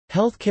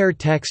Healthcare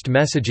text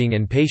messaging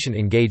and patient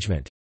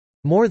engagement.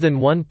 More than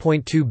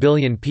 1.2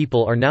 billion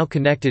people are now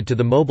connected to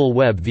the mobile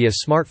web via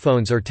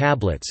smartphones or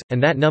tablets,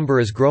 and that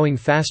number is growing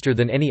faster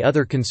than any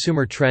other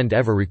consumer trend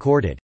ever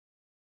recorded.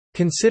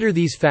 Consider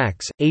these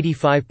facts: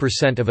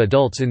 85% of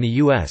adults in the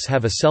US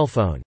have a cell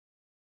phone.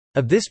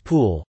 Of this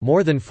pool,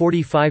 more than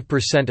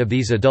 45% of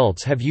these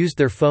adults have used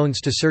their phones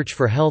to search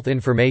for health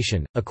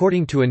information,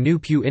 according to a new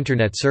Pew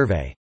Internet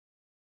survey.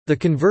 The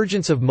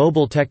convergence of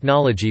mobile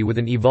technology with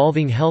an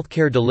evolving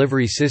healthcare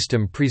delivery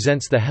system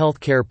presents the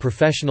healthcare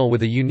professional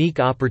with a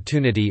unique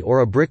opportunity or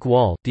a brick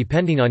wall,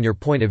 depending on your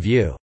point of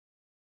view.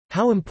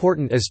 How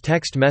important is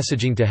text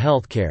messaging to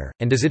healthcare,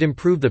 and does it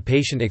improve the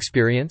patient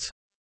experience?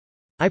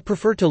 I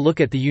prefer to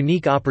look at the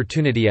unique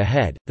opportunity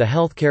ahead. The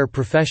healthcare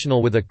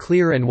professional with a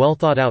clear and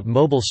well-thought-out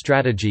mobile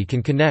strategy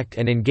can connect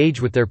and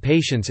engage with their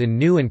patients in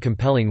new and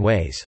compelling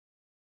ways.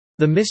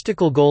 The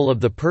mystical goal of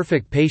the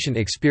perfect patient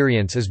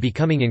experience is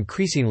becoming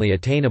increasingly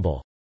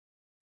attainable.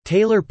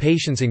 Tailor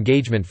patients'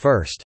 engagement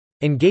first.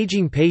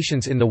 Engaging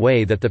patients in the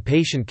way that the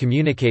patient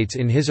communicates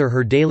in his or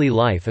her daily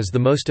life is the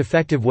most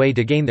effective way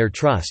to gain their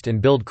trust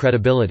and build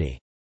credibility.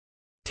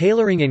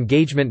 Tailoring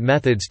engagement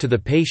methods to the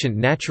patient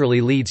naturally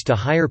leads to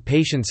higher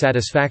patient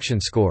satisfaction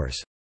scores.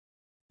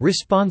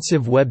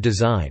 Responsive web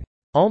design.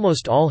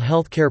 Almost all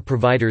healthcare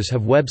providers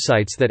have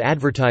websites that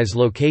advertise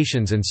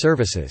locations and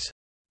services.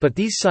 But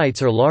these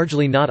sites are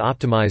largely not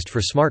optimized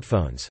for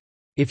smartphones.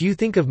 If you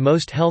think of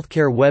most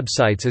healthcare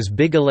websites as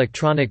big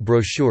electronic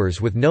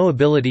brochures with no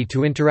ability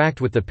to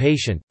interact with the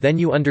patient, then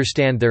you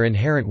understand their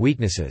inherent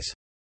weaknesses.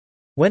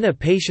 When a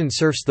patient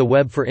surfs the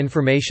web for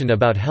information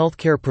about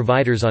healthcare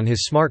providers on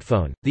his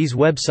smartphone, these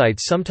websites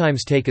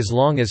sometimes take as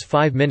long as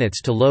 5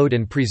 minutes to load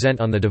and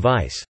present on the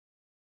device.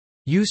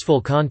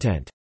 Useful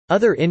content.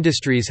 Other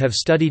industries have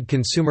studied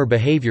consumer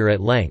behavior at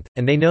length,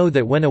 and they know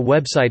that when a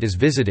website is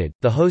visited,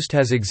 the host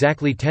has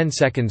exactly 10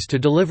 seconds to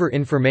deliver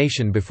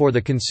information before the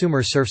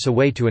consumer surfs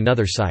away to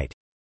another site.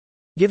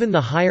 Given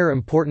the higher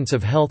importance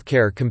of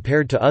healthcare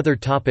compared to other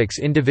topics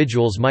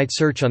individuals might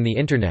search on the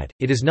Internet,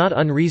 it is not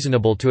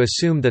unreasonable to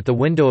assume that the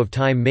window of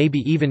time may be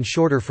even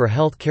shorter for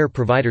healthcare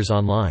providers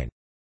online.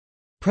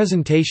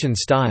 Presentation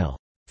style.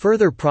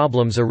 Further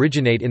problems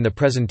originate in the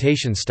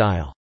presentation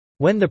style.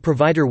 When the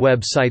provider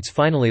web sites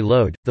finally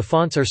load, the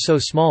fonts are so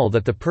small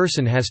that the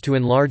person has to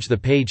enlarge the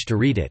page to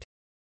read it.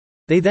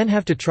 They then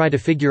have to try to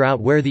figure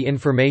out where the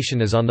information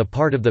is on the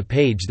part of the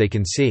page they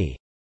can see.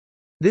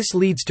 This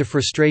leads to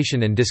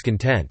frustration and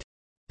discontent.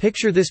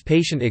 Picture this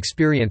patient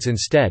experience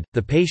instead: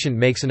 the patient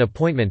makes an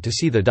appointment to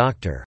see the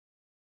doctor.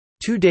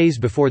 2 days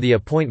before the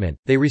appointment,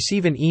 they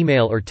receive an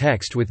email or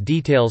text with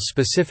details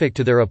specific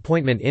to their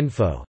appointment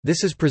info.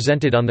 This is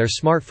presented on their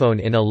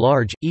smartphone in a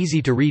large,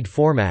 easy-to-read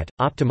format,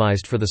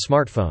 optimized for the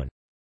smartphone.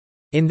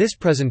 In this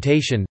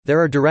presentation, there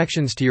are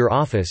directions to your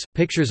office,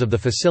 pictures of the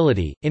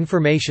facility,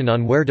 information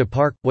on where to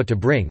park, what to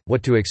bring,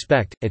 what to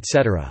expect,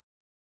 etc.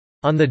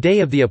 On the day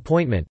of the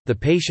appointment, the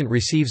patient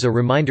receives a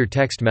reminder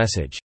text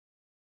message.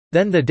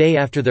 Then the day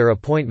after their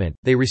appointment,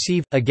 they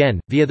receive, again,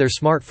 via their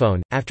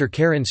smartphone,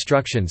 after-care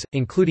instructions,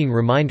 including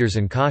reminders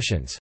and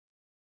cautions.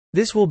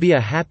 This will be a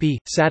happy,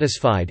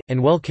 satisfied,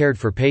 and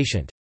well-cared-for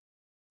patient.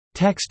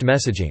 Text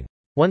messaging.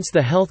 Once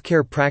the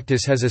healthcare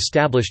practice has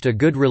established a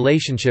good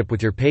relationship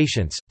with your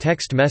patients,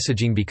 text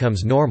messaging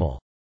becomes normal.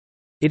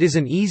 It is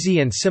an easy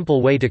and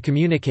simple way to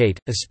communicate,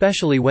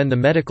 especially when the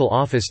medical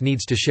office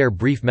needs to share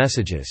brief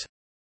messages.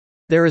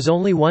 There is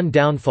only one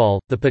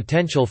downfall: the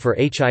potential for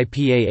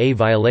HIPAA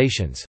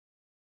violations.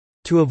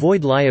 To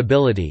avoid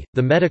liability,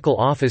 the medical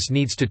office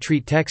needs to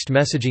treat text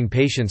messaging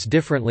patients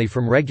differently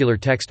from regular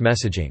text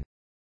messaging.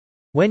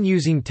 When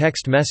using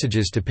text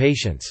messages to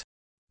patients,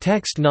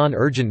 text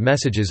non-urgent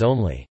messages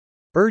only.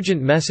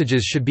 Urgent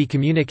messages should be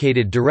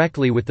communicated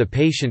directly with the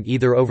patient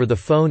either over the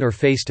phone or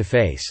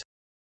face-to-face.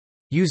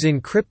 Use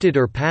encrypted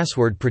or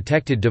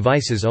password-protected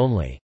devices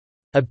only.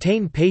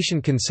 Obtain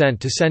patient consent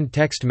to send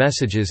text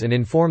messages and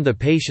inform the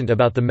patient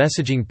about the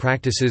messaging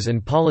practices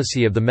and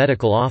policy of the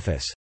medical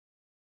office.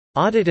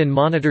 Audit and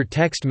monitor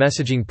text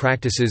messaging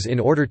practices in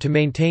order to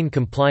maintain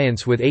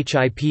compliance with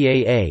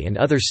HIPAA and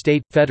other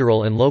state,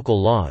 federal and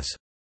local laws.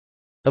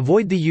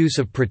 Avoid the use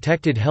of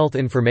protected health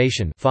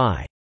information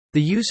 (PHI).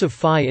 The use of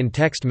PHI in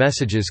text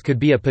messages could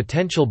be a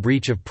potential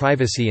breach of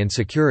privacy and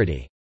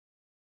security.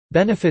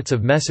 Benefits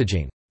of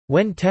messaging.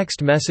 When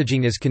text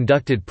messaging is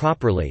conducted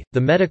properly,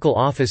 the medical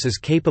office is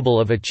capable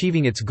of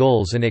achieving its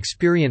goals and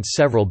experience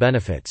several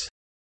benefits.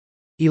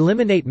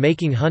 Eliminate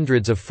making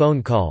hundreds of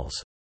phone calls.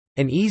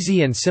 An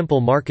easy and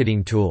simple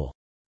marketing tool.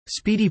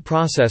 Speedy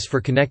process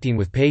for connecting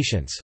with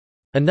patients.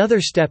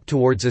 Another step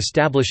towards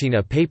establishing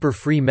a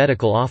paper-free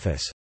medical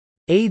office.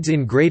 Aids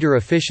in greater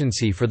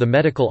efficiency for the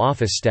medical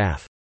office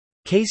staff.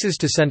 Cases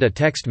to send a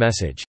text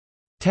message.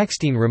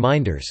 Texting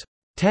reminders.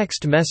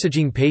 Text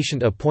messaging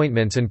patient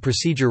appointments and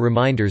procedure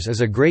reminders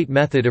is a great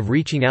method of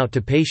reaching out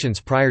to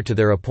patients prior to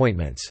their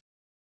appointments.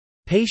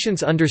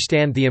 Patients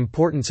understand the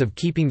importance of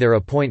keeping their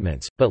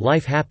appointments, but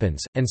life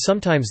happens, and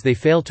sometimes they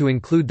fail to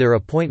include their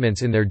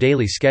appointments in their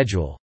daily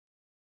schedule.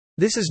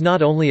 This is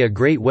not only a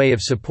great way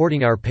of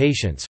supporting our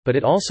patients, but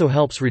it also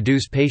helps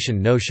reduce patient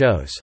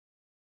no-shows.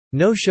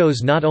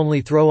 No-shows not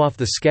only throw off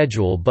the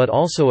schedule but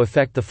also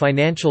affect the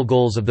financial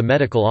goals of the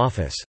medical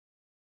office.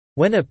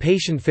 When a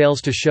patient fails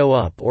to show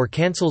up or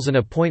cancels an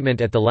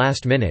appointment at the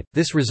last minute,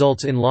 this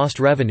results in lost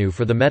revenue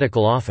for the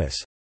medical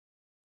office.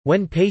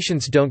 When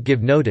patients don't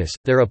give notice,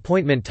 their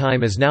appointment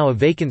time is now a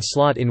vacant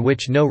slot in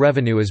which no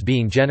revenue is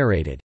being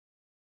generated.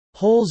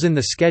 Holes in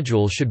the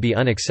schedule should be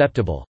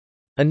unacceptable.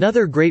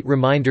 Another great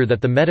reminder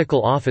that the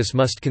medical office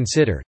must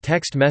consider: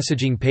 text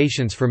messaging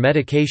patients for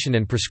medication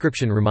and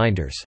prescription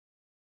reminders.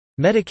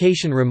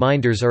 Medication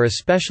reminders are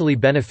especially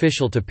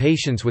beneficial to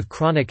patients with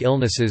chronic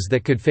illnesses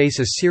that could face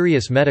a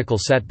serious medical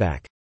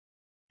setback.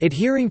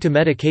 Adhering to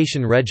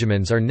medication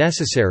regimens are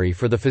necessary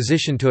for the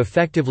physician to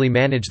effectively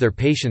manage their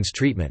patient's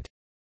treatment.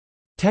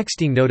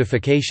 Texting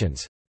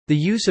notifications. The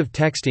use of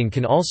texting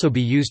can also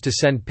be used to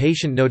send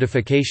patient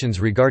notifications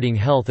regarding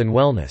health and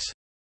wellness.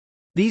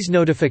 These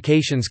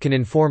notifications can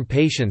inform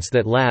patients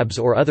that labs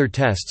or other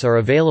tests are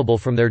available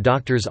from their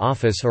doctor's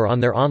office or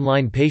on their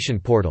online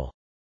patient portal.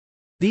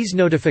 These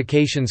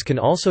notifications can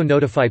also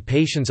notify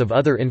patients of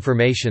other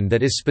information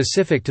that is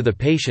specific to the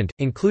patient,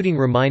 including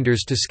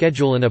reminders to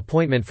schedule an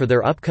appointment for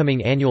their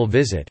upcoming annual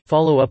visit,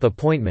 follow-up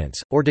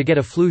appointments, or to get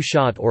a flu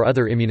shot or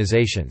other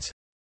immunizations.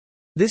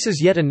 This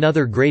is yet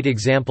another great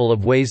example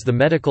of ways the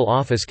medical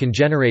office can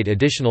generate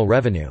additional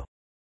revenue.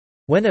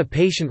 When a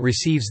patient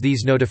receives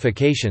these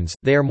notifications,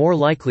 they are more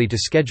likely to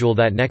schedule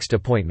that next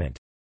appointment.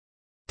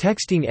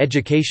 Texting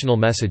educational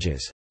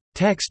messages.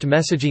 Text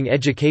messaging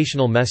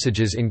educational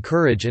messages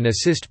encourage and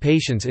assist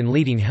patients in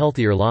leading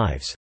healthier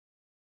lives.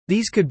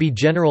 These could be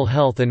general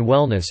health and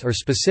wellness or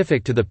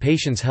specific to the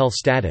patient's health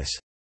status.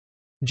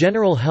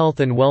 General health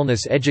and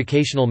wellness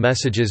educational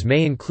messages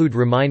may include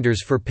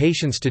reminders for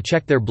patients to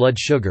check their blood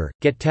sugar,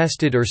 get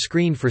tested or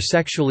screened for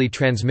sexually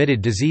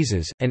transmitted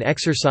diseases, and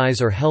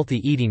exercise or healthy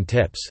eating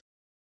tips.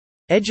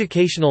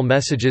 Educational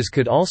messages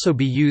could also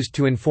be used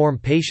to inform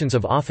patients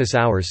of office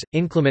hours,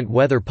 inclement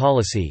weather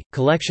policy,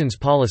 collections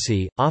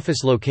policy,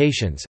 office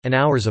locations, and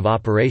hours of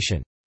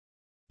operation.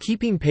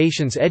 Keeping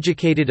patients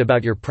educated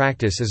about your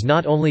practice is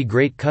not only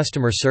great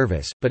customer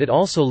service, but it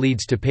also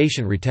leads to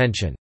patient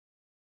retention.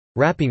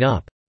 Wrapping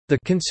up, the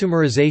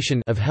consumerization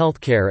of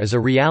healthcare is a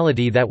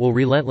reality that will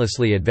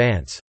relentlessly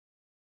advance.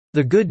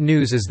 The good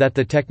news is that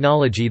the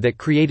technology that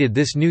created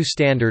this new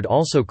standard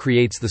also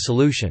creates the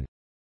solution.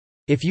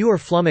 If you are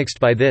flummoxed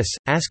by this,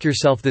 ask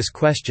yourself this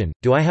question: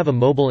 do I have a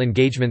mobile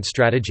engagement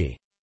strategy?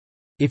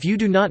 If you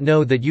do not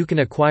know that you can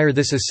acquire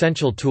this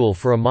essential tool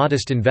for a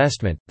modest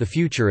investment, the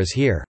future is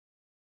here.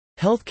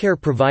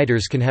 Healthcare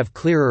providers can have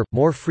clearer,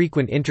 more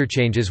frequent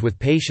interchanges with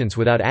patients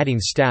without adding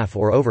staff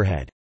or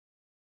overhead.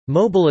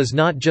 Mobile is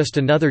not just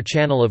another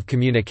channel of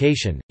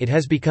communication, it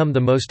has become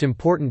the most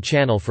important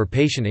channel for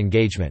patient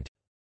engagement.